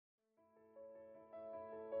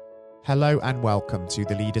Hello and welcome to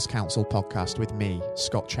the Leaders Council podcast with me,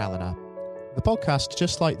 Scott Challoner. The podcast,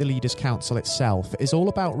 just like the Leaders Council itself, is all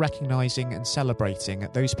about recognising and celebrating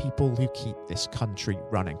those people who keep this country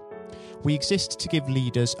running. We exist to give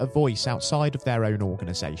leaders a voice outside of their own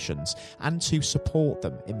organisations and to support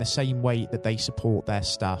them in the same way that they support their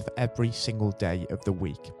staff every single day of the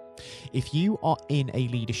week. If you are in a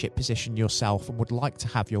leadership position yourself and would like to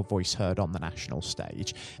have your voice heard on the national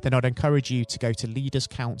stage, then I'd encourage you to go to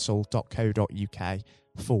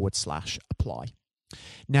leaderscouncil.co.uk/apply.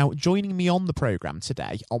 Now, joining me on the programme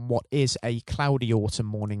today on what is a cloudy autumn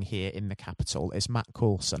morning here in the capital is Matt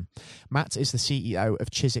Coulson. Matt is the CEO of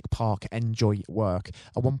Chiswick Park Enjoy Work,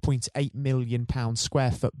 a £1.8 million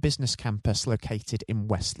square foot business campus located in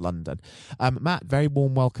West London. Matt, very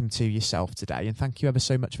warm welcome to yourself today and thank you ever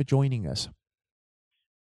so much for joining us.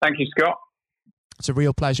 Thank you, Scott. It's a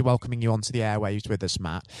real pleasure welcoming you onto the airwaves with us,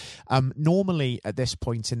 Matt. Normally, at this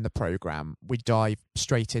point in the programme, we dive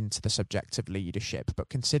straight into the subject of leadership, but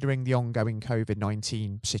considering the ongoing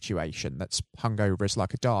COVID-19 situation that's hung over us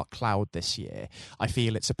like a dark cloud this year, I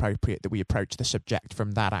feel it's appropriate that we approach the subject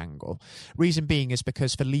from that angle. Reason being is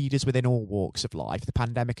because for leaders within all walks of life, the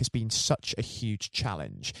pandemic has been such a huge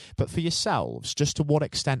challenge. But for yourselves, just to what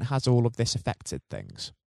extent has all of this affected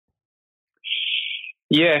things?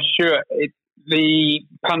 Yeah, sure. The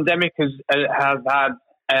pandemic has had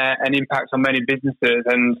an impact on many businesses,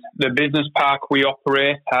 and the business park we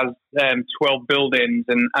operate has 12 buildings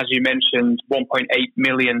and, as you mentioned, 1.8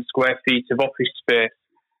 million square feet of office space.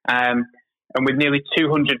 And with nearly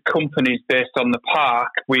 200 companies based on the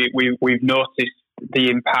park, we've noticed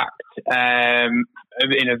the impact in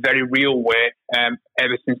a very real way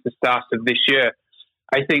ever since the start of this year.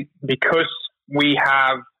 I think because we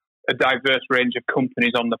have a diverse range of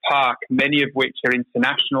companies on the park, many of which are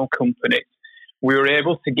international companies, we were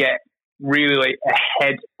able to get really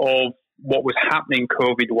ahead of what was happening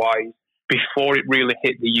COVID-wise before it really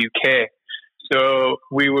hit the UK. So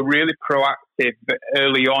we were really proactive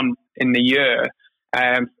early on in the year,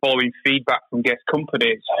 following feedback from guest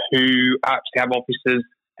companies who actually have offices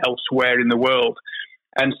elsewhere in the world.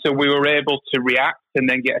 And so we were able to react and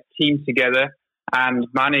then get a team together and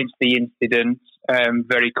manage the incident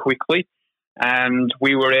very quickly, and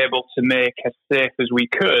we were able to make as safe as we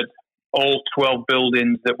could all 12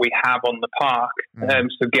 buildings that we have on the park,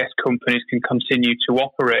 so guest companies can continue to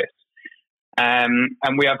operate. And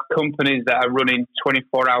we have companies that are running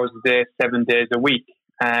 24 hours a day, 7 days a week,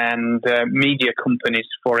 and media companies,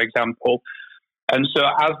 for example. And so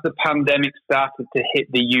as the pandemic started to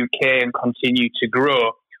hit the UK and continue to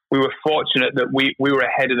grow, we were fortunate that we were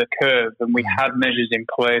ahead of the curve and we had measures in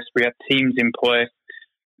place, we had teams in place,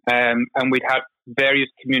 and we'd had various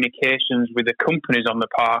communications with the companies on the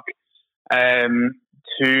park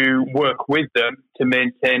to work with them to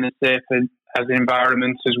maintain as safe as an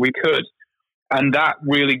environment as we could. And that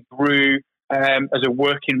really grew as a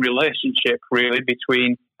working relationship, really,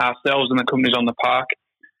 between ourselves and the companies on the park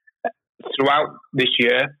throughout this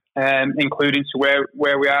year, including to where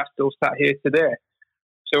we are still sat here today.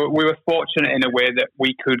 So we were fortunate in a way that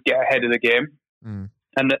we could get ahead of the game, and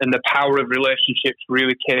the power of relationships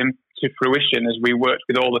really came to fruition as we worked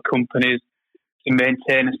with all the companies to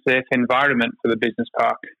maintain a safe environment for the business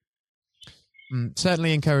park.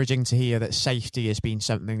 Certainly encouraging to hear that safety has been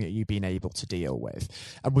something that you've been able to deal with.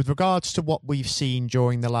 And with regards to what we've seen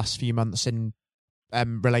during the last few months in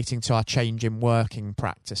relating to our change in working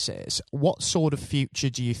practices, what sort of future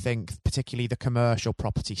do you think particularly the commercial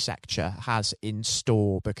property sector has in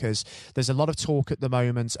store? Because there's a lot of talk at the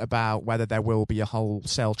moment about whether there will be a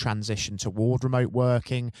wholesale transition toward remote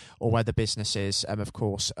working or whether businesses, of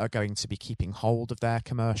course, are going to be keeping hold of their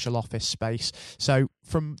commercial office space. So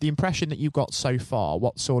from the impression that you've got so far,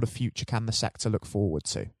 what sort of future can the sector look forward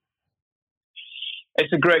to?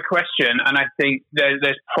 It's a great question, and I think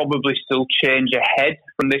there's probably still change ahead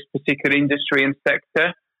from this particular industry and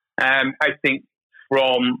sector. I think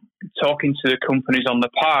from talking to the companies on the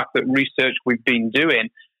park, that research we've been doing,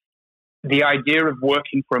 the idea of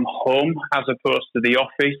working from home as opposed to the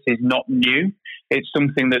office is not new. It's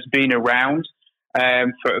something that's been around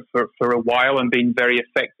for a while and been very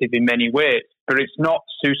effective in many ways, but it's not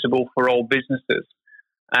suitable for all businesses.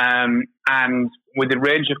 And with the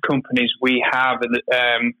range of companies we have, and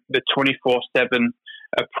the 24/7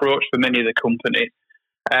 approach for many of the companies,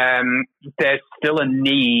 there's still a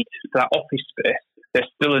need for that office space. There's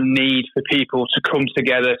still a need for people to come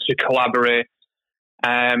together to collaborate,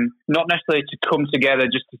 not necessarily to come together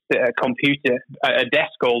just to sit at a computer, at a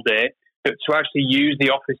desk all day, but to actually use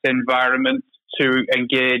the office environment to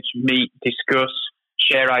engage, meet, discuss,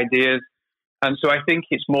 share ideas. And so I think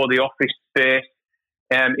it's more the office space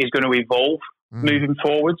is going to evolve moving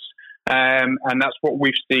forwards, and that's what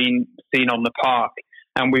we've seen on the park.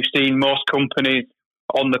 And we've seen most companies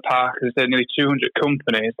on the park, as there are nearly 200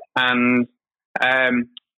 companies, and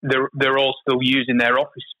they're all still using their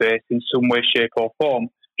office space in some way, shape, or form,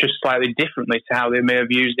 just slightly differently to how they may have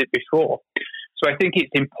used it before. So I think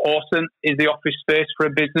it's important, is the office space for a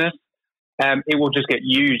business. It will just get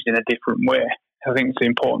used in a different way. I think it's an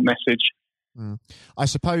important message. I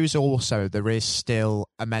suppose also there is still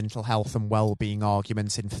a mental health and well-being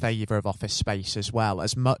argument in favour of office space as well.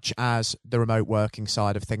 As much as the remote working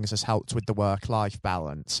side of things has helped with the work-life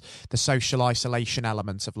balance, the social isolation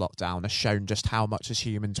element of lockdown has shown just how much as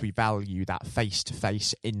humans we value that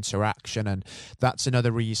face-to-face interaction. And that's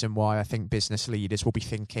another reason why I think business leaders will be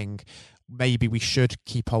thinking maybe we should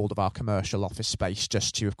keep hold of our commercial office space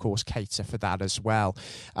just to, of course, cater for that as well.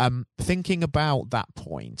 Thinking about that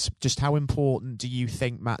point, just how important do you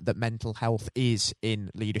think, Matt, that mental health is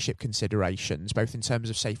in leadership considerations, both in terms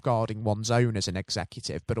of safeguarding one's own as an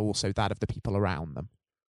executive, but also that of the people around them?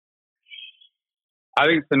 I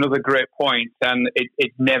think it's another great point, and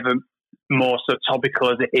it's never more so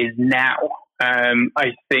topical as it is now.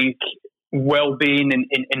 I think well-being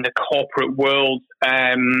in the corporate world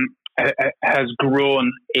has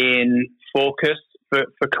grown in focus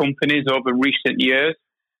for companies over recent years,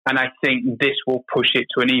 and I think this will push it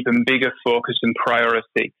to an even bigger focus and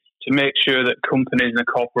priority to make sure that companies in the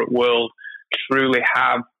corporate world truly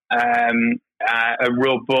have a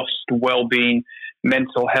robust well-being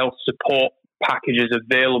mental health support packages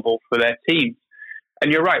available for their teams.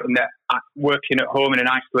 And you're right in that working at home in an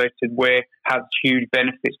isolated way has huge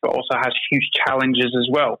benefits, but also has huge challenges as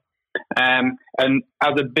well. And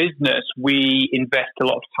as a business, we invest a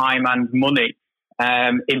lot of time and money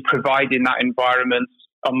in providing that environment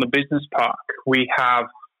on the business park. We have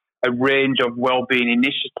a range of wellbeing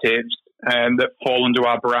initiatives that fall under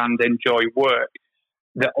our brand Enjoy Work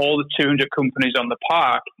that all the 200 companies on the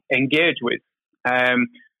park engage with.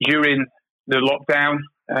 During the lockdown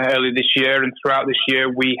early this year and throughout this year,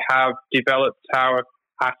 we have developed our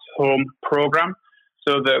at-home program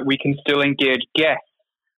so that we can still engage guests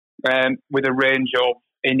with a range of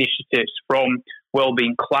initiatives, from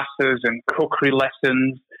wellbeing classes and cookery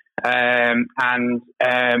lessons and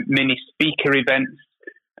mini speaker events,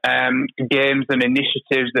 games and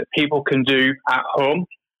initiatives that people can do at home,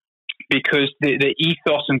 because the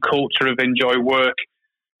ethos and culture of Enjoy Work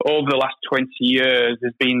over the last 20 years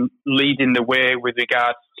has been leading the way with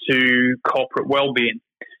regards to corporate wellbeing.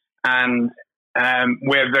 And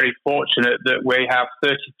we're very fortunate that we have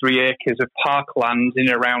 33 acres of parkland in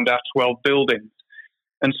around our 12 buildings.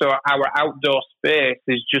 And so our outdoor space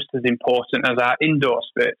is just as important as our indoor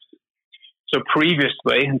space. So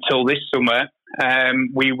previously, until this summer,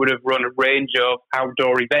 we would have run a range of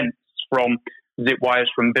outdoor events, from zip wires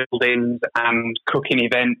from buildings and cooking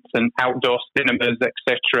events and outdoor cinemas,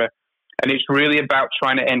 etc. And it's really about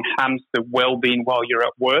trying to enhance the well-being while you're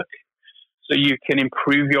at work, so you can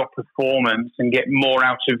improve your performance and get more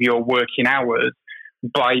out of your working hours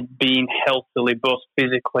by being healthily, both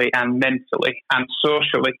physically and mentally and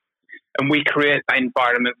socially. And we create that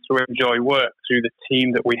environment through Enjoy Work, through the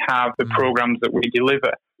team that we have, the programs that we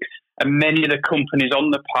deliver. And many of the companies on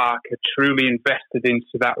the park are truly invested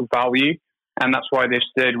into that value, and that's why they've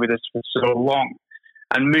stayed with us for so long.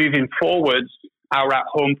 And moving forwards, our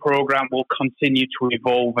at-home program will continue to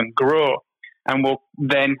evolve and grow. And we'll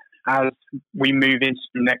then, as we move into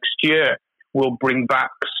next year, we'll bring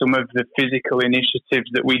back some of the physical initiatives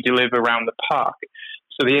that we deliver around the park.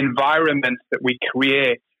 So the environment that we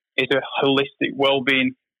create is a holistic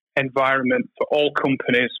wellbeing environment for all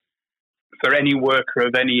companies, for any worker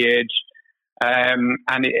of any age.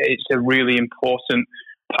 And it's a really important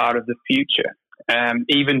part of the future.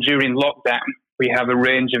 Even during lockdown, we have a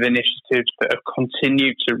range of initiatives that have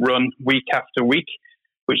continued to run week after week,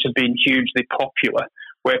 which have been hugely popular,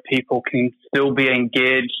 where people can still be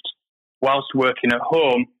engaged whilst working at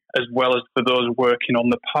home, as well as for those working on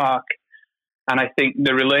the park. And I think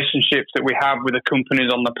the relationships that we have with the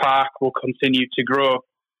companies on the park will continue to grow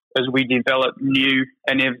as we develop new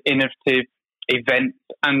and innovative events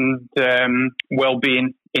and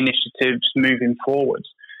wellbeing initiatives moving forward.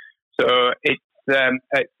 So it's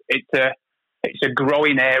a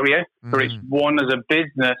growing area, but it's one as a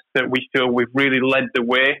business that we feel we've really led the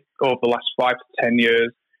way over the last 5 to 10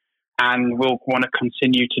 years, and we'll want to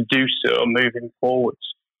continue to do so moving forwards.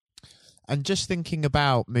 And just thinking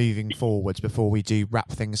about moving forwards before we do wrap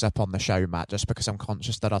things up on the show, Matt, just because I'm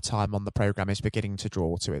conscious that our time on the programme is beginning to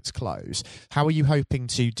draw to its close, how are you hoping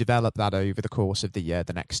to develop that over the course of the year,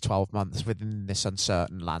 the next 12 months within this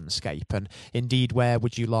uncertain landscape? And indeed, where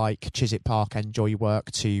would you like Chiswick Park Enjoy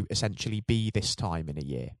Work to essentially be this time in a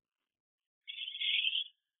year?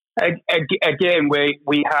 Again,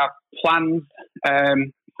 we have plans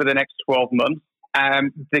for the next 12 months.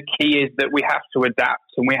 The key is that we have to adapt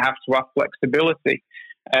and we have to have flexibility.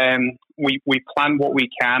 We plan what we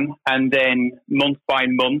can, and then month by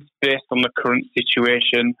month, based on the current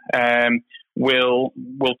situation, we'll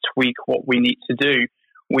tweak what we need to do.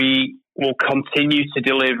 We will continue to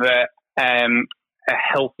deliver a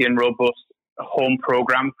healthy and robust home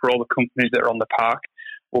program for all the companies that are on the park.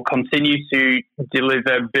 We'll continue to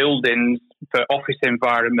deliver buildings for office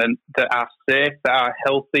environment that are safe, that are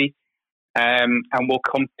healthy, and we'll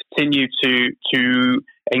continue to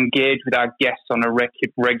engage with our guests on a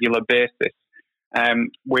regular basis.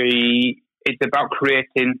 It's about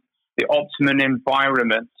creating the optimum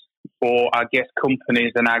environment for our guest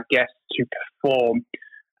companies and our guests to perform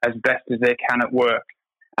as best as they can at work.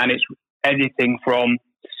 And it's anything from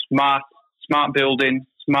smart buildings,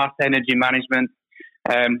 smart energy management,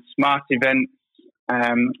 smart events,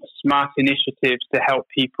 smart initiatives to help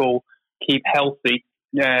people keep healthy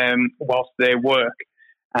whilst they work.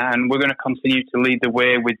 And we're going to continue to lead the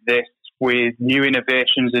way with this, with new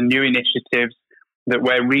innovations and new initiatives that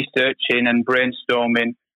we're researching and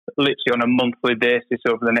brainstorming literally on a monthly basis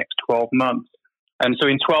over the next 12 months. And so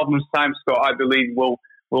in 12 months' time, Scott, I believe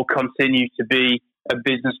we'll continue to be a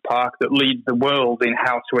business park that leads the world in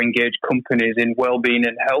how to engage companies in well-being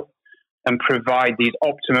and health and provide these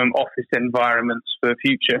optimum office environments for the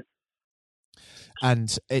future.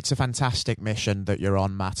 And it's a fantastic mission that you're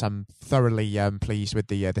on, Matt. I'm thoroughly pleased with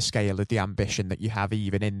the scale of the ambition that you have,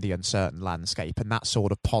 even in the uncertain landscape, and that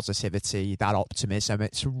sort of positivity, that optimism.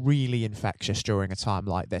 It's really infectious during a time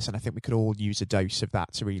like this, and I think we could all use a dose of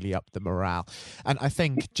that to really up the morale. And I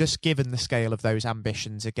think, just given the scale of those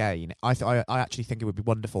ambitions again, I actually think it would be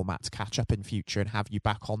wonderful, Matt, to catch up in future and have you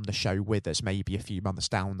back on the show with us, maybe a few months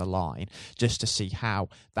down the line, just to see how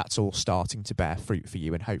that's all starting to bear fruit for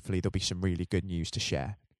you, and hopefully there'll be some really good news to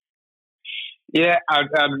share. Yeah, I'd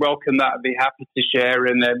welcome that. I'd be happy to share,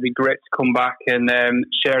 and it'd be great to come back and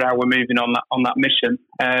share how we're moving on that mission.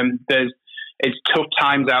 It's tough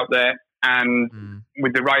times out there, and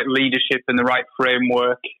with the right leadership and the right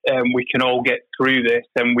framework, we can all get through this,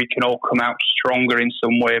 and we can all come out stronger in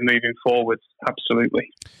some way moving forward. Absolutely.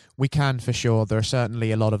 We can, for sure. There are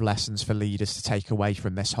certainly a lot of lessons for leaders to take away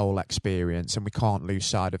from this whole experience, and we can't lose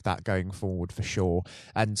sight of that going forward, for sure.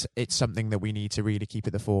 And it's something that we need to really keep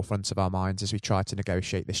at the forefront of our minds as we try to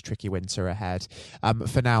negotiate this tricky winter ahead.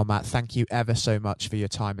 For now, Matt, thank you ever so much for your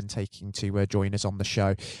time and taking to join us on the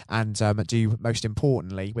show. And do, most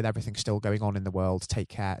importantly, with everything still going on in the world, take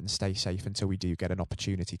care and stay safe until we do get an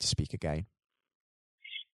opportunity to speak again.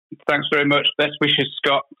 Thanks very much. Best wishes,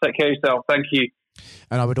 Scott. Take care of yourself. Thank you.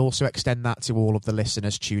 And I would also extend that to all of the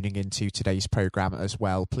listeners tuning into today's programme as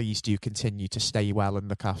well. Please do continue to stay well and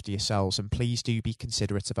look after yourselves, and please do be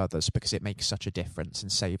considerate of others, because it makes such a difference in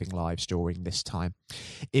saving lives during this time.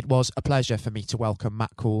 It was a pleasure for me to welcome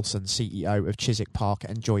Matt Coulson, CEO of Chiswick Park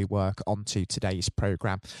Enjoy Work, onto today's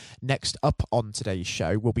programme. Next up on today's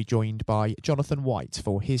show, we'll be joined by Jonathan White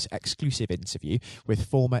for his exclusive interview with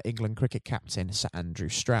former England cricket captain Sir Andrew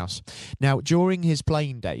Strauss. Now, during his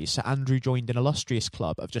playing days, Sir Andrew joined an illustrious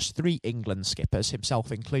club of just 3 England skippers,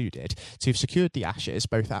 himself included, to have secured the Ashes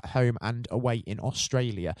both at home and away in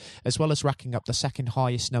Australia, as well as racking up the second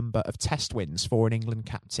highest number of Test wins for an England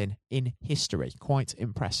captain in history. Quite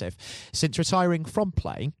impressive. Since retiring from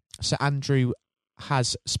playing, Sir Andrew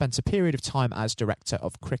has spent a period of time as Director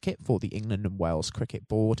of Cricket for the England and Wales Cricket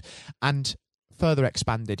Board, and further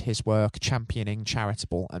expanded his work championing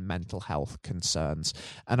charitable and mental health concerns.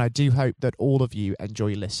 And I do hope that all of you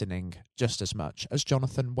enjoy listening just as much as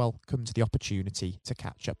Jonathan welcomed the opportunity to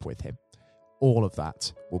catch up with him. All of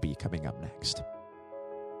that will be coming up next.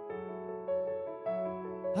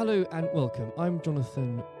 Hello and welcome. I'm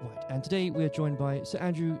Jonathan White, and today we're joined by Sir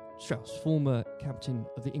Andrew Strauss, former captain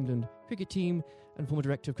of the England cricket team and former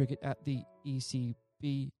director of cricket at the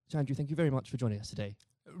ECB. Sir Andrew, thank you very much for joining us today.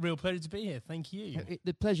 Real pleasure to be here. Thank you.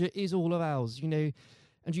 The pleasure is all of ours. You know,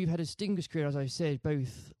 and you've had a distinguished career, as I said,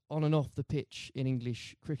 both on and off the pitch in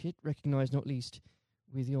English cricket, recognised not least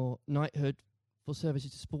with your knighthood for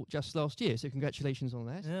services to sport just last year. So congratulations on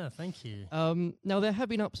that. Yeah, thank you. Now, there have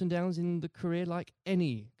been ups and downs in the career, like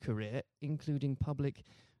any career, including public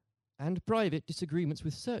and private disagreements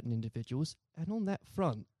with certain individuals. And on that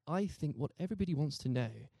front, I think what everybody wants to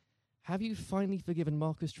know, Have you finally forgiven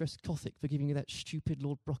Marcus Trescothick for giving you that stupid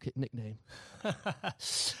Lord Brocket nickname?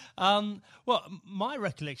 Well, my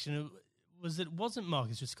recollection was that it wasn't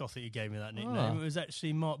Marcus Trescothick who gave me that nickname. It was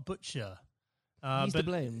actually Mark Butcher. He's to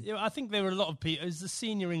blame. I think there were a lot of people. It was the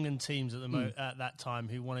senior England teams at that time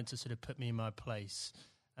who wanted to sort of put me in my place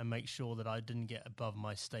and make sure that I didn't get above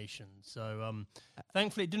my station. So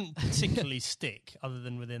thankfully it didn't particularly stick other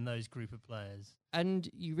than within those group of players. And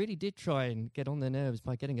you really did try and get on their nerves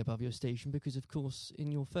by getting above your station because, of course,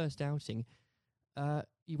 in your first outing,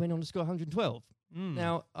 you went on to score 112.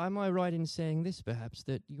 Now, am I right in saying this, perhaps,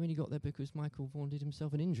 that you only got there because Michael Vaughan did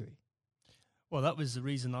himself an injury? Well, that was the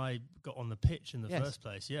reason I got on the pitch in the first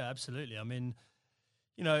place. Yeah, absolutely. I mean,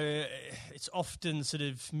 it's often sort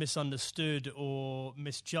of misunderstood or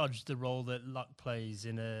misjudged the role that luck plays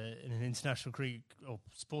in an international career or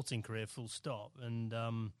sporting career, full stop. And,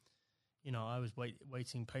 I was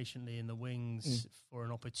waiting patiently in the wings for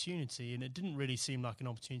an opportunity, and it didn't really seem like an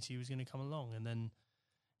opportunity was going to come along. And then,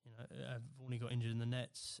 I've only got injured in the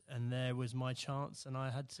nets, and there was my chance, and I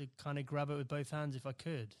had to kind of grab it with both hands if I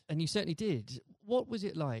could. And you certainly did. What was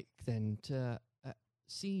it like then to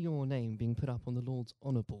see your name being put up on the Lord's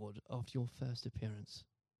Honour Board after your first appearance?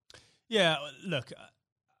 Yeah, look,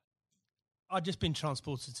 I'd just been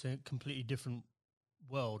transported to a completely different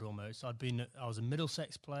world almost. I was a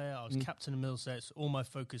Middlesex player, I was captain of Middlesex, all my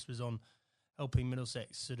focus was on helping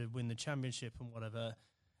Middlesex sort of win the championship and whatever.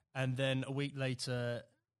 And then a week later,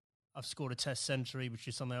 I've scored a test century, which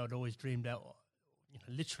is something I'd always dreamed out,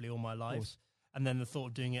 literally all my life. And then the thought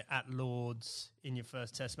of doing it at Lord's in your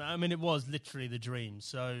first test match. I mean, it was literally the dream.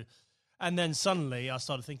 So, and then suddenly I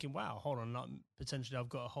started thinking, wow, hold on, potentially I've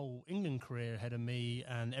got a whole England career ahead of me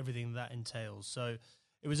and everything that entails. So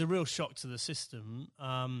it was a real shock to the system.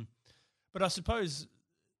 But I suppose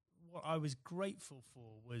what I was grateful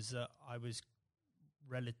for was that I was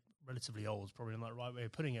relatively old, is probably not the right way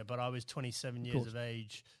of putting it, but I was 27 years of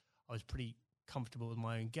age. I was pretty comfortable with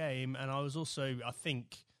my own game. And I was also, I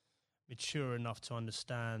think, mature enough to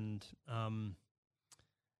understand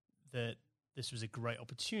that this was a great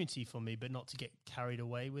opportunity for me, but not to get carried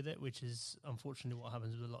away with it, which is unfortunately what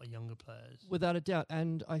happens with a lot of younger players. Without a doubt.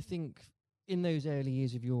 And I think in those early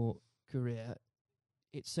years of your career,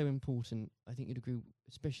 it's so important, I think you'd agree,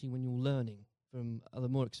 especially when you're learning from other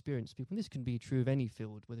more experienced people. And this can be true of any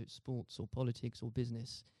field, whether it's sports or politics or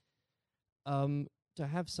business, to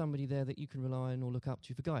have somebody there that you can rely on or look up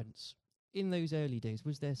to for guidance. In those early days,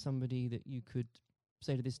 was there somebody that you could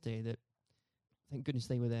say to this day that, thank goodness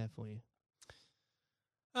they were there for you?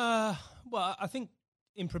 Well, I think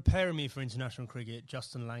in preparing me for international cricket,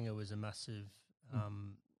 Justin Langer was a massive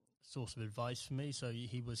source of advice for me. So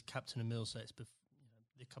he was captain of Middlesex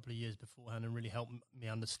a couple of years beforehand and really helped me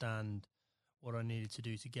understand what I needed to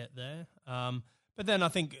do to get there. But then I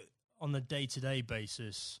think on the day-to-day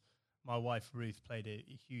basis, my wife Ruth played a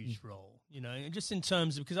huge role, just in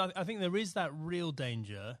terms of, because I think there is that real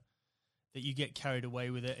danger that you get carried away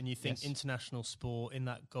with it and you think international sport in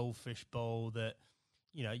that goldfish bowl that,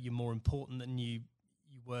 you're more important than you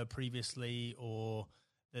were previously, or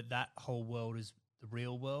that whole world is the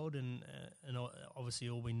real world. And obviously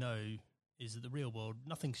all we know is that the real world,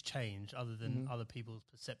 nothing's changed other than other people's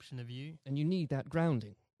perception of you. And you need that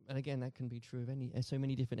grounding. And again, that can be true of so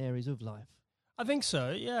many different areas of life. I think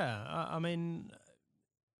so, yeah. I mean,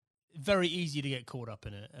 very easy to get caught up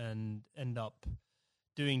in it and end up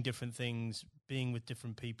doing different things, being with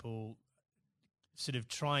different people, sort of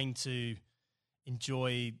trying to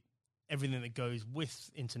enjoy everything that goes with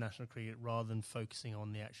international cricket rather than focusing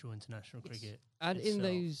on the actual international cricket. And itself. In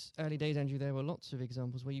those early days, Andrew, there were lots of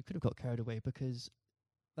examples where you could have got carried away because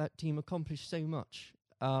that team accomplished so much.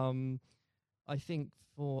 I think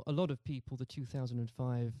for a lot of people, the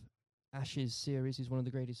 2005 Ashes series is one of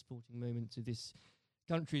the greatest sporting moments of this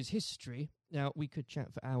country's history. Now, we could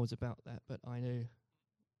chat for hours about that, but I know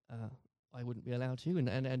I wouldn't be allowed to,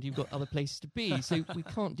 and you've got other places to be, so we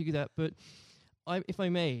can't do that. But if I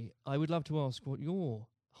may, I would love to ask what your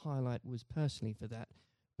highlight was personally for that,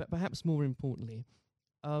 but perhaps more importantly,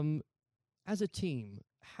 as a team,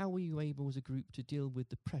 how were you able as a group to deal with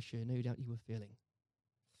the pressure no doubt you were feeling?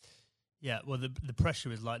 Yeah, well, the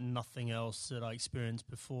pressure is like nothing else that I experienced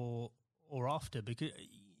before or after, because,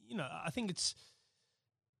 I think it's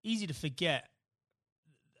easy to forget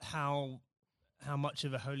how much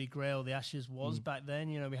of a holy grail the Ashes was back then.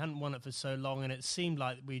 We hadn't won it for so long, and it seemed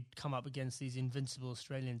like we'd come up against these invincible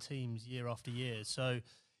Australian teams year after year. So,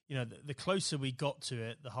 the closer we got to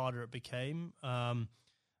it, the harder it became. I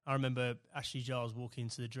remember Ashley Giles walking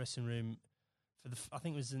into the dressing room for I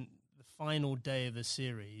think it was in the final day of the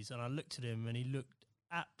series, and I looked at him and he looked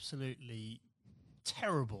absolutely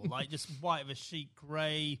terrible, like just white of a sheet,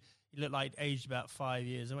 grey. He looked like aged about 5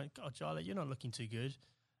 years. I went, God, Charlie, you're not looking too good.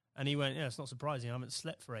 And he went, yeah, it's not surprising. I haven't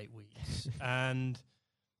slept for 8 weeks. And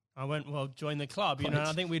I went, well, join the club. You know, and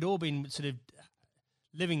I think we'd all been sort of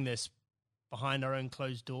living this behind our own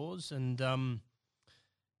closed doors. And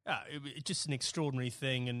it's just an extraordinary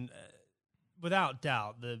thing. And without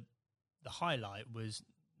doubt, the highlight was,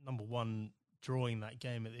 number one, drawing that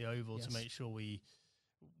game at the Oval to make sure we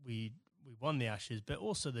won the Ashes, but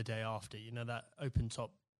also the day after, you know, that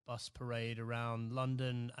open-top bus parade around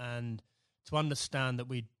London, and to understand that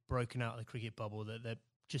we'd broken out of the cricket bubble, that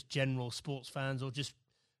just general sports fans or just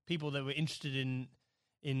people that were interested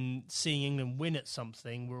in seeing England win at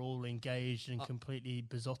something were all engaged and completely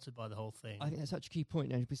besotted by the whole thing. I think that's such a key point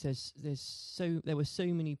now, because there were so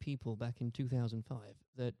many people back in 2005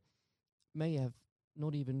 that may have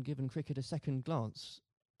not even given cricket a second glance,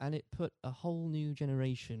 and it put a whole new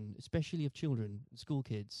generation, especially of children, school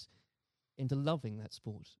kids, into loving that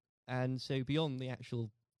sport. And so beyond the actual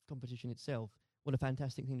competition itself, what a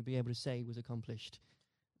fantastic thing to be able to say was accomplished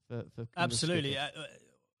for absolutely.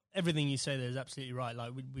 Everything you say there is absolutely right.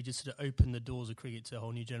 Like we just sort of opened the doors of cricket to a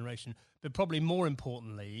whole new generation. But probably more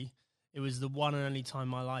importantly, it was the one and only time in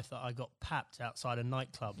my life that I got papped outside a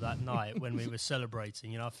nightclub that night when we were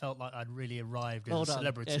celebrating. You know, I felt like I'd really arrived as a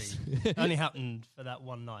celebrity. Yes. It only happened for that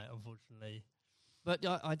one night, unfortunately. But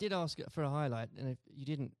I did ask for a highlight, and if you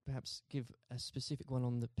didn't perhaps give a specific one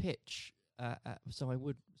on the pitch, so I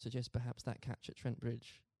would suggest perhaps that catch at Trent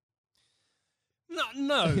Bridge.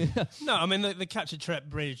 No. I mean, the catch at Trent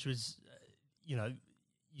Bridge was, you know,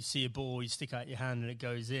 you see a ball, you stick out your hand and it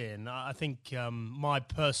goes in. I think my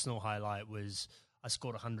personal highlight was I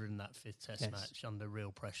scored 100 in that fifth test match under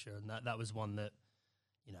real pressure. And that was one that,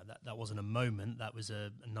 you know, that wasn't a moment. That was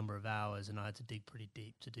a number of hours, and I had to dig pretty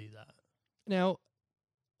deep to do that. Now,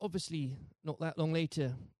 obviously, not that long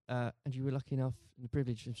later, and you were lucky enough and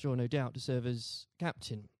privileged, I'm sure, no doubt, to serve as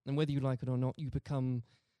captain. And whether you like it or not, you become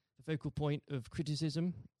the focal point of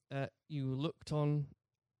criticism. You were looked on,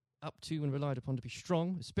 up to and relied upon to be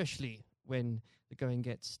strong, especially when the going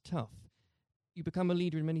gets tough. You become a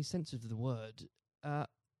leader in many senses of the word.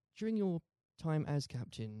 During your time as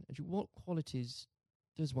captain, what qualities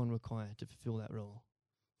does one require to fulfill that role?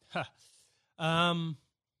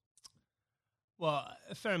 Well,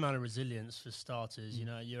 a fair amount of resilience for starters. You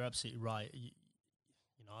know, you're absolutely right. You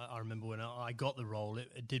know, I remember when I got the role,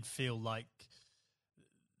 it did feel like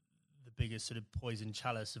the biggest sort of poison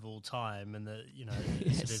chalice of all time, and the, you know,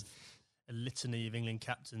 sort of a litany of England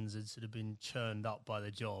captains had sort of been churned up by the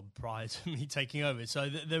job prior to me taking over. So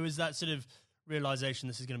there was that sort of realization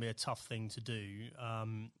this is going to be a tough thing to do,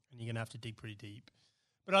 and you're going to have to dig pretty deep.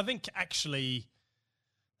 But I think actually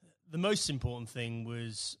the most important thing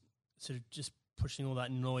was sort of just pushing all that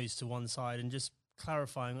noise to one side and just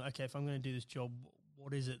clarifying, okay, if I'm going to do this job,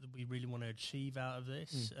 what is it that we really want to achieve out of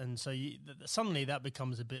this? And so suddenly that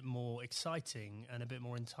becomes a bit more exciting and a bit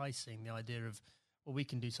more enticing, the idea of, well, we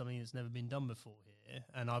can do something that's never been done before here,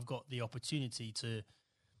 and I've got the opportunity to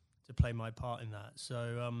play my part in that.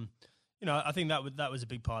 So, you know, I think that was a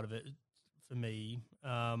big part of it for me.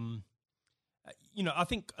 You know, I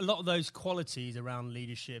think a lot of those qualities around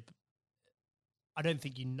leadership, I don't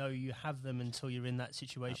think you have them until you're in that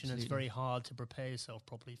situation. Absolutely. It's very hard to prepare yourself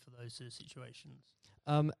properly for those sort of situations.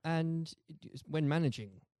 And when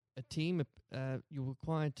managing a team, you're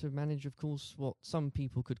required to manage, of course, what some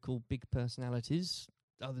people could call big personalities.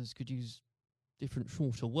 Others could use different,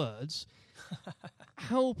 shorter words.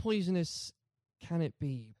 How poisonous can it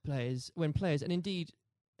be, when players, and indeed,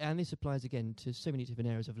 and this applies again to so many different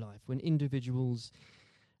areas of life, when individuals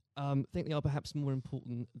think they are perhaps more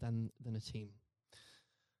important than a team?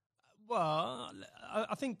 Well,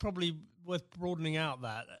 I think probably worth broadening out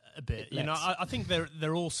that a bit. You know, I think there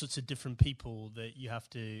are all sorts of different people that you have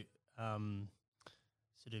to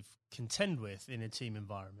sort of contend with in a team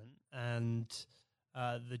environment, and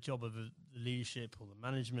the job of the leadership or the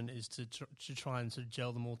management is to try and sort of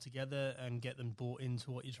gel them all together and get them bought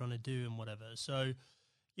into what you're trying to do and whatever. So,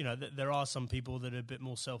 you know, there are some people that are a bit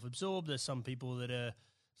more self-absorbed. There's some people that are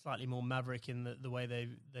slightly more maverick in the way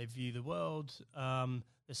they view the world.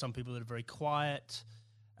 There's some people that are very quiet.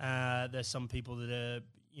 There's some people that are,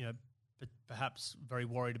 you know, perhaps very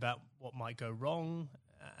worried about what might go wrong.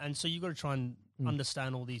 And so you've got to try and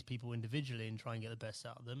understand all these people individually and try and get the best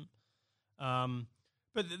out of them.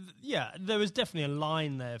 But there was definitely a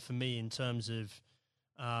line there for me in terms of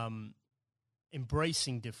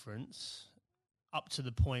embracing difference up to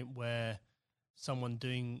the point where someone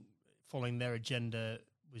following their agenda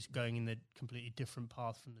was going in a completely different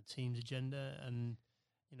path from the team's agenda. And,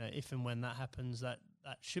 you know, if and when that happens, that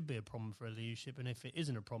that should be a problem for a leadership, and if it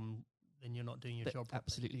isn't a problem, then you're not doing your job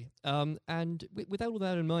properly. Absolutely. And with all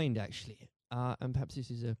that in mind, actually, and perhaps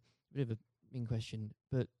this is a bit of a mean question,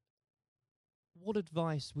 but what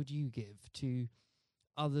advice would you give to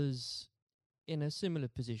others in a similar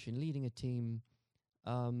position, leading a team,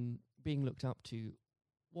 being looked up to?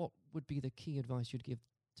 What would be the key advice you'd give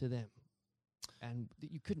to them, and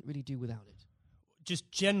that you couldn't really do without it?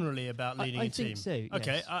 Just generally about leading a team? I think so, yes.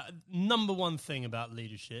 Okay, number one thing about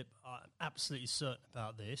leadership, I'm absolutely certain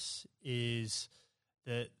about this, is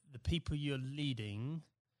that the people you're leading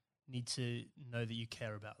need to know that you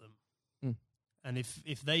care about them. And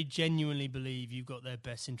if they genuinely believe you've got their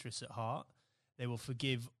best interests at heart, they will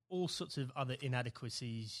forgive all sorts of other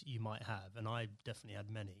inadequacies you might have, and I definitely had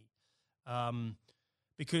many,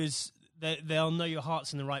 because they'll know your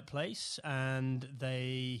heart's in the right place, and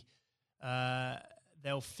they'll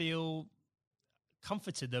feel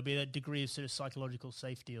comforted. There'll be a degree of sort of psychological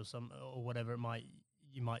safety or whatever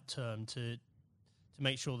you might term to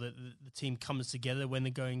make sure that the team comes together when the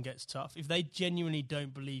going gets tough. If they genuinely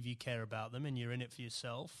don't believe you care about them and you're in it for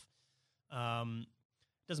yourself,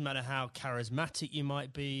 doesn't matter how charismatic you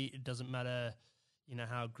might be. It doesn't matter,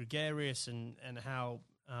 how gregarious and how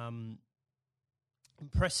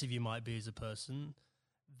impressive you might be as a person.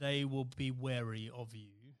 They will be wary of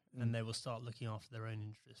you, and they will start looking after their own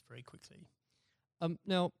interests very quickly.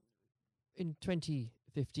 Now, in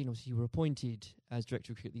 2015, obviously, you were appointed as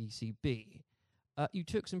director of cricket at the ECB. You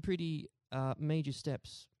took some pretty major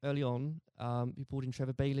steps early on. You brought in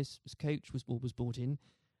Trevor Bayliss as coach, was brought in.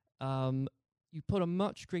 You put a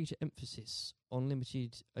much greater emphasis on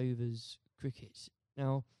limited overs cricket.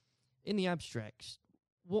 Now, in the abstract,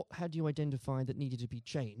 what had you identified that needed to be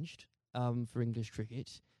changed for English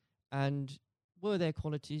cricket? And were there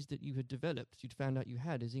qualities that you had developed, you'd found out you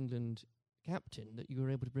had as England captain, that you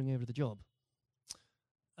were able to bring over the job?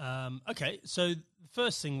 Okay, so the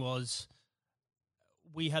first thing was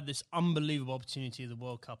we had this unbelievable opportunity of the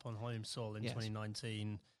World Cup on home soil in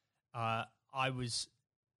 2019. I was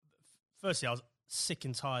sick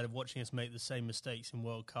and tired of watching us make the same mistakes in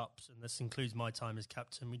World Cups, and this includes my time as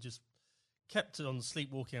captain. We just kept it on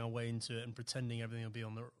sleepwalking our way into it and pretending everything would be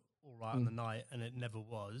all right on the night, and it never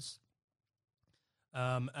was.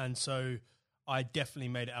 And so I definitely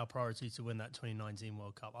made it our priority to win that 2019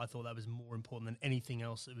 World Cup. I thought that was more important than anything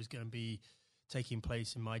else that was going to be taking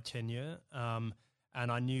place in my tenure. And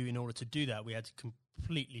I knew in order to do that, we had to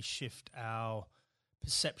completely shift our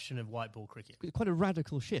perception of white ball cricket. Quite a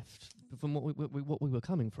radical shift from what we were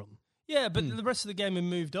coming from. Yeah, but the rest of the game had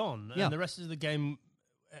moved on. And the rest of the game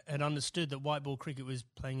had understood that white ball cricket was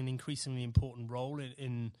playing an increasingly important role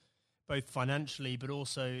in both financially, but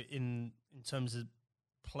also in terms of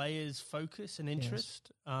players' focus and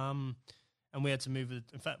interest. Yes. And we had to move.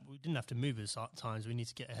 In fact, we didn't have to move at times. We need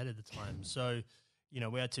to get ahead of the time. So,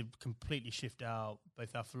 we had to completely shift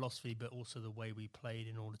both our philosophy, but also the way we played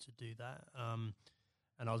in order to do that.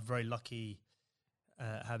 And I was very lucky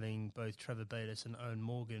having both Trevor Bayliss and Owen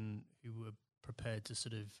Morgan, who were prepared to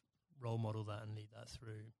sort of role model that and lead that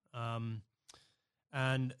through.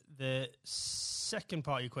 And the second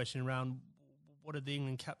part of your question around what had the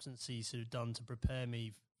England captaincy sort of done to prepare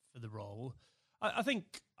me for the role, I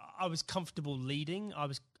think I was comfortable leading.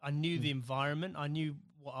 I knew the environment. I knew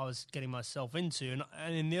what I was getting myself into.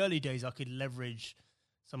 And in the early days, I could leverage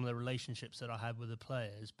some of the relationships that I had with the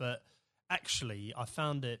players. But actually, I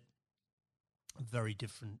found it a very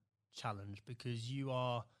different challenge because you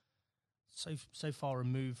are so far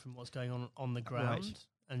removed from what's going on the ground. Right.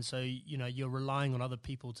 And so, you're relying on other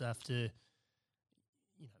people to have to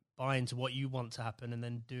buy into what you want to happen and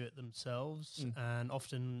then do it themselves, and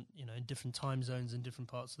often in different time zones in different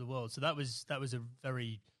parts of the world. So that was a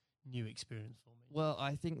very new experience for me. Well,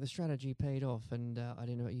 I think the strategy paid off, and I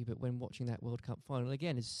don't know about you, but when watching that World Cup final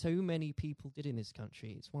again, as so many people did in this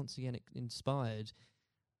country, it's once again inspired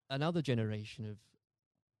another generation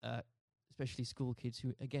of especially school kids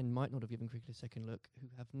who again might not have given cricket a second look, who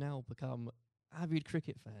have now become avid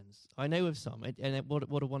cricket fans. I know of some, and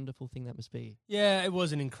what a wonderful thing that must be. Yeah, it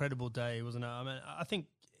was an incredible day, wasn't it? I mean, I think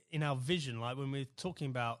in our vision, like when we're talking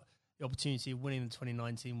about the opportunity of winning the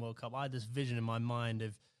 2019 World Cup, I had this vision in my mind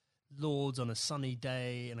of Lords on a sunny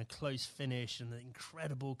day and a close finish and the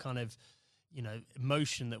incredible kind of,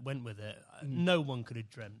 emotion that went with it. No one could have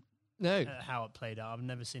dreamt how it played out. I've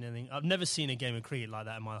never seen anything. I've never seen a game of cricket like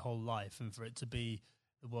that in my whole life, and for it to be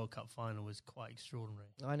the World Cup final was quite extraordinary.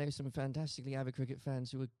 I know some fantastically avid cricket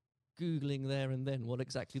fans who were Googling there and then what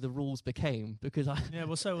exactly the rules became, because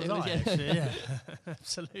so was I, actually, yeah.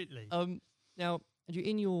 Absolutely. Now, Andrew,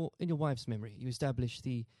 in your wife's memory, you established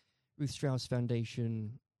the Ruth Strauss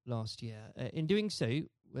Foundation last year. In doing so,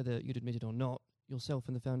 whether you'd admit it or not, yourself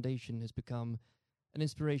and the foundation has become an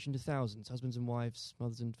inspiration to thousands, husbands and wives,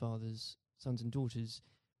 mothers and fathers, sons and daughters.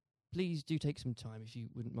 Please do take some time, if you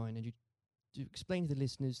wouldn't mind, and you to explain to the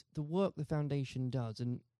listeners the work the foundation does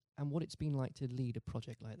and what it's been like to lead a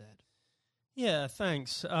project like that. Yeah,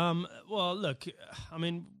 thanks. Well, look, I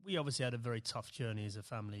mean, we obviously had a very tough journey as a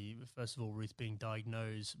family. First of all, Ruth being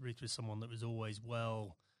diagnosed. Ruth was someone that was always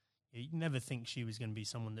well. You'd never think she was going to be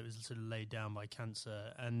someone that was sort of laid down by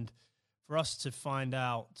cancer. And for us to find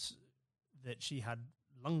out that she had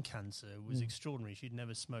lung cancer was extraordinary. She'd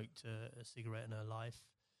never smoked a cigarette in her life.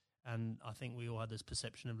 And I think we all had this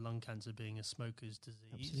perception of lung cancer being a smoker's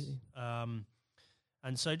disease. Absolutely.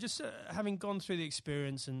 And so just having gone through the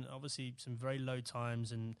experience and obviously some very low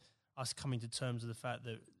times and us coming to terms with the fact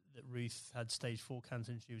that Ruth had stage 4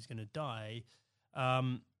 cancer and she was going to die,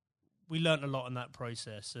 we learnt a lot in that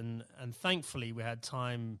process. And thankfully we had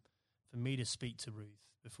time for me to speak to Ruth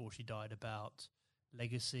before she died about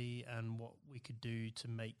legacy and what we could do to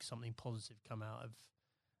make something positive come out of,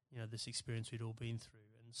 this experience we'd all been through.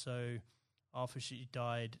 And so after she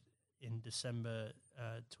died in December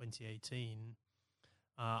 2018,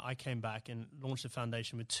 I came back and launched the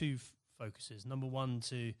foundation with two focuses. Number one,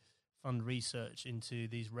 to fund research into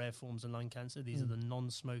these rare forms of lung cancer. These are the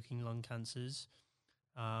non-smoking lung cancers.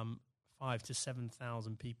 5,000 to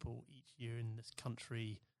 7,000 people each year in this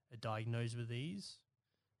country are diagnosed with these.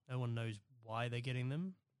 No one knows why they're getting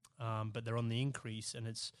them, but they're on the increase, and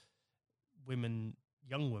it's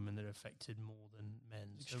young women that are affected more than men.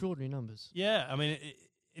 Extraordinary numbers. Yeah, I mean,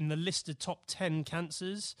 in the list of top 10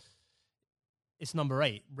 cancers, it's number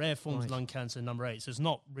 8. Rare forms of lung cancer, number 8. So it's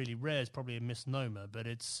not really rare. It's probably a misnomer, but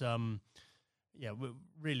it's, we're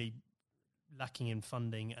really lacking in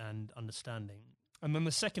funding and understanding. And then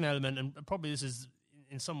the second element, and probably this is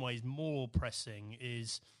in some ways more pressing,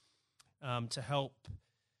 is to help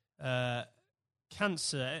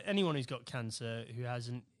cancer, anyone who's got cancer who has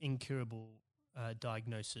an incurable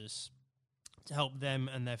diagnosis, to help them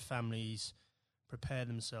and their families prepare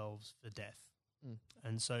themselves for death.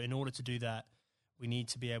 And so in order to do that, we need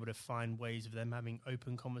to be able to find ways of them having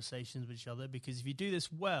open conversations with each other, because if you do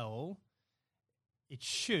this well, it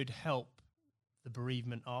should help the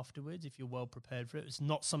bereavement afterwards if you're well prepared for it. It's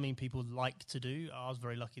not something people like to do. I was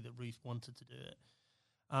very lucky that Ruth wanted to do it.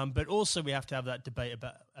 But also we have to have that debate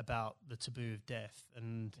about the taboo of death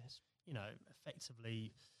and,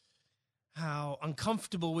 effectively how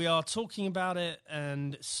uncomfortable we are talking about it,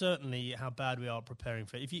 and certainly how bad we are preparing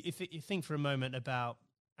for it. If you think for a moment about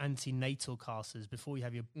antenatal classes before you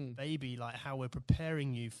have your baby, like how we're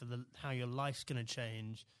preparing you for how your life's going to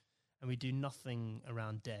change, and we do nothing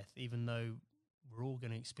around death, even though we're all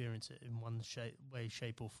going to experience it in one way,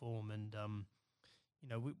 shape or form. And,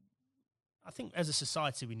 I think as a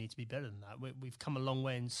society we need to be better than that. We've come a long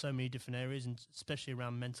way in so many different areas, and especially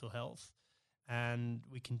around mental health, and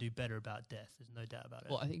we can do better about death. There's no doubt about it.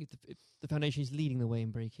 Well, I think the foundation is leading the way in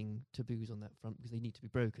breaking taboos on that front, because they need to be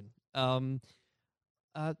broken.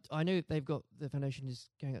 I know the foundation is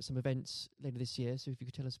going out some events later this year, so if you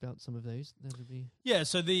could tell us about some of those, that would be... Yeah,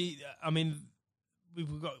 so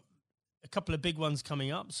we've got a couple of big ones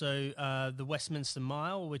coming up. So the Westminster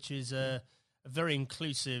Mile, which is a very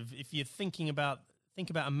inclusive, if you're think about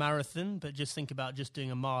a marathon, but just think about just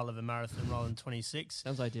doing a mile of a marathon rather than 26.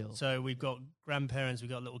 Sounds ideal. So we've got grandparents,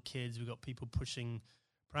 we've got little kids, we've got people pushing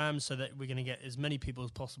prams, so that we're going to get as many people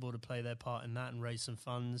as possible to play their part in that and raise some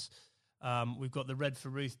funds. We've got the Red for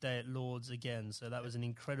Ruth Day at Lord's again, so that was an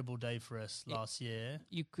incredible day for us last year.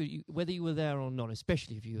 Whether you were there or not,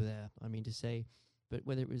 especially if you were there, I mean to say, but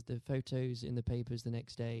whether it was the photos in the papers the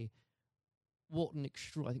next day, what an I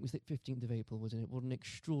think it was the 15th of April, wasn't it? What an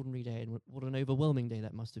extraordinary day, and what an overwhelming day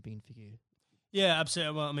that must have been for you. Yeah,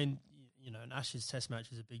 absolutely. Well, I mean, an Ashes Test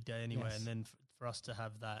match is a big day anyway, and then for us to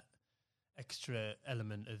have that extra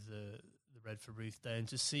element of the Red for Ruth Day, and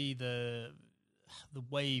to see the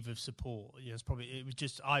wave of support,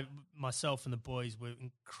 myself and the boys were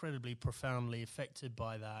incredibly profoundly affected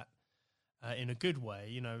by that in a good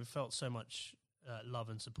way. We felt so much love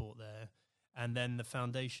and support there. And then the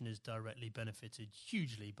foundation is directly benefited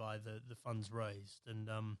hugely by the funds raised. And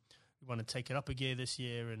we want to take it up a gear this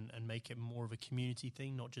year and make it more of a community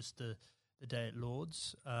thing, not just the day at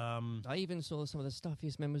Lord's. I even saw some of the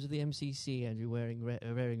stuffiest members of the MCC, Andrew, wearing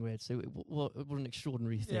red. So what an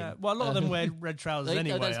extraordinary thing. Yeah, well, a lot of them wear red trousers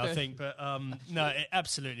anyway, I think. But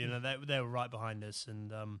absolutely. They were right behind us.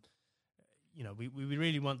 And, we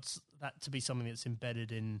really want that to be something that's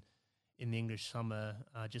embedded in in the English summer,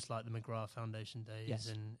 just like the McGrath Foundation Days Yes.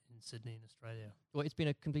 in Sydney in Australia. Well, it's been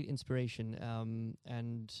a complete inspiration,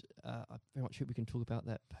 and I very much hope we can talk about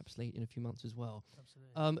that perhaps late in a few months as well.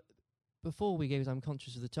 Absolutely. Before we go, as I'm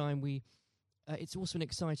conscious of the time, it's also an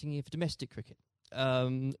exciting year for domestic cricket,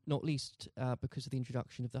 not least because of the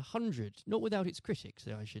introduction of the 100, not without its critics,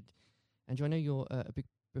 Andrew, I know you're a big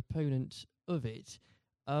proponent of it.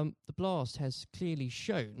 The Blast has clearly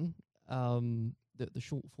shown that the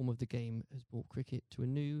short form of the game has brought cricket to a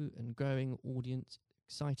new and growing audience,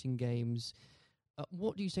 exciting games.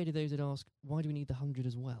 What do you say to those that ask, why do we need the 100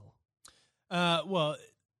 as well?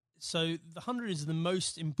 So the 100 is the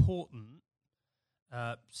most important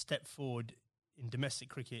step forward in domestic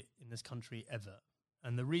cricket in this country ever.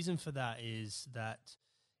 And the reason for that is that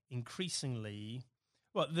increasingly,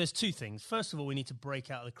 there's two things. First of all, we need to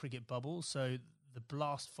break out of the cricket bubble. So the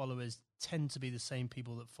Blast followers tend to be the same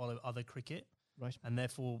people that follow other cricket. Right. And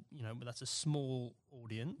therefore, that's a small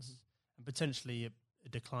audience and potentially a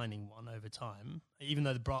declining one over time, even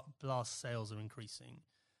though the Blast sales are increasing.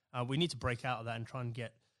 We need to break out of that and try and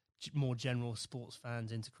get more general sports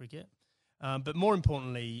fans into cricket. But more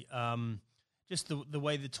importantly, just the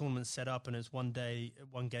way the tournament's set up, and it's one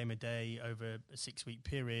game a day over a 6-week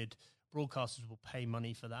period, broadcasters will pay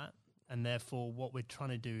money for that. And therefore, what we're trying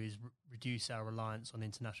to do is reduce our reliance on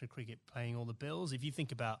international cricket paying all the bills. If you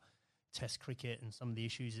think about Test cricket and some of the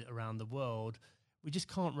issues around the world, we just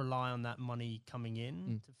can't rely on that money coming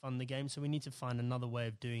in to fund the game. So we need to find another way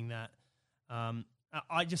of doing that.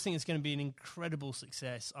 I just think it's going to be an incredible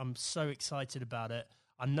success. I'm so excited about it.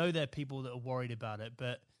 I know there are people that are worried about it,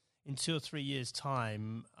 but in 2 or 3 years'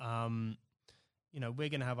 time, we're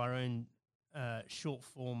going to have our own short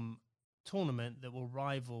form tournament that will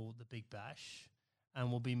rival the Big Bash,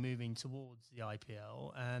 and we'll be moving towards the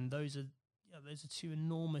IPL. And those are two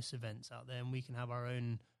enormous events out there, and we can have our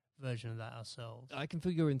own version of that ourselves. I can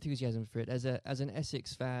feel your enthusiasm for it. As an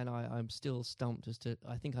Essex fan, I'm still stumped as to,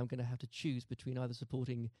 I think I'm going to have to choose between either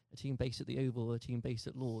supporting a team based at the Oval or a team based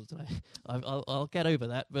at Lords. And I'll get over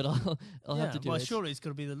that, but I'll have to do it. Well, surely it's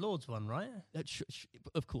got to be the Lords one, right?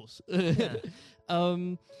 Of course. Yeah.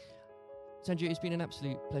 Sanju, it's been an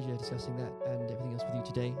absolute pleasure discussing that and everything else with you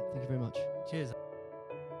today. Thank you very much. Cheers.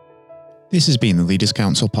 This has been the Leaders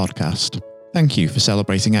Council podcast. Thank you for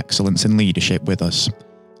celebrating excellence in leadership with us.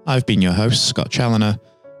 I've been your host, Scott Challoner.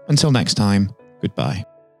 Until next time, goodbye.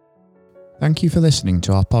 Thank you for listening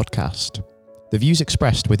to our podcast. The views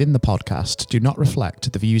expressed within the podcast do not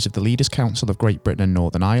reflect the views of the Leaders Council of Great Britain and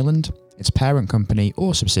Northern Ireland, its parent company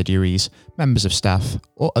or subsidiaries, members of staff,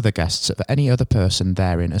 or other guests of any other person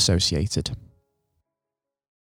therein associated.